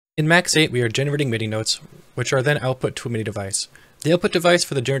In Max 8, we are generating MIDI notes, which are then output to a MIDI device. The output device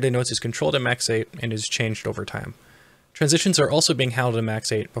for the generated notes is controlled in Max 8 and is changed over time. Transitions are also being handled in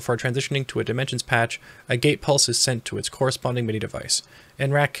Max 8. Before transitioning to a dimensions patch, a gate pulse is sent to its corresponding MIDI device.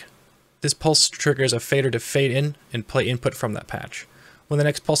 In Rack, this pulse triggers a fader to fade in and play input from that patch. When the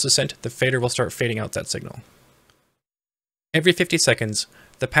next pulse is sent, the fader will start fading out that signal. Every 50 seconds,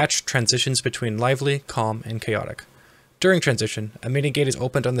 the patch transitions between lively, calm, and chaotic. During transition, a MIDI gate is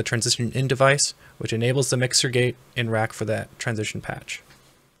opened on the transition in device, which enables the mixer gate in Rack for that transition patch.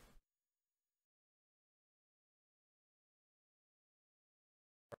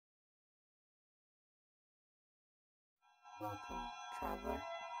 Welcome, traveler.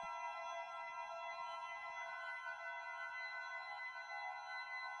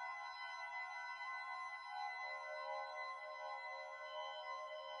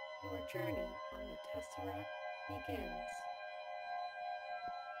 Your journey on the Tesseract begins.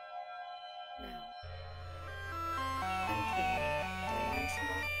 Now, entering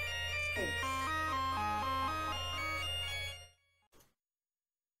dimensional space.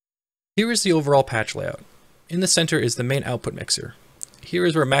 Here is the overall patch layout. In the center is the main output mixer. Here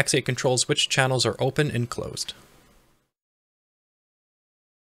is where Max 8 controls which channels are open and closed.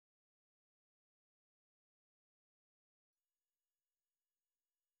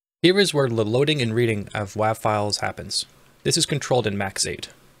 Here is where the loading and reading of WAV files happens. This is controlled in Max 8.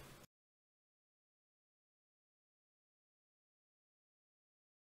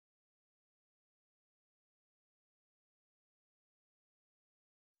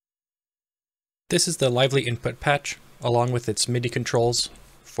 This is the lively input patch, along with its MIDI controls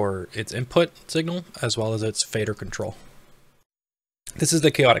for its input signal, as well as its fader control. This is the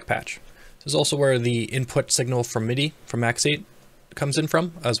chaotic patch. This is also where the input signal from MIDI from Max 8 comes in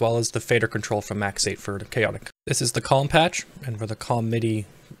from, as well as the fader control from Max 8 for the chaotic. This is the calm patch, and where the calm MIDI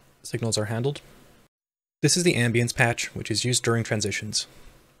signals are handled. This is the ambience patch, which is used during transitions.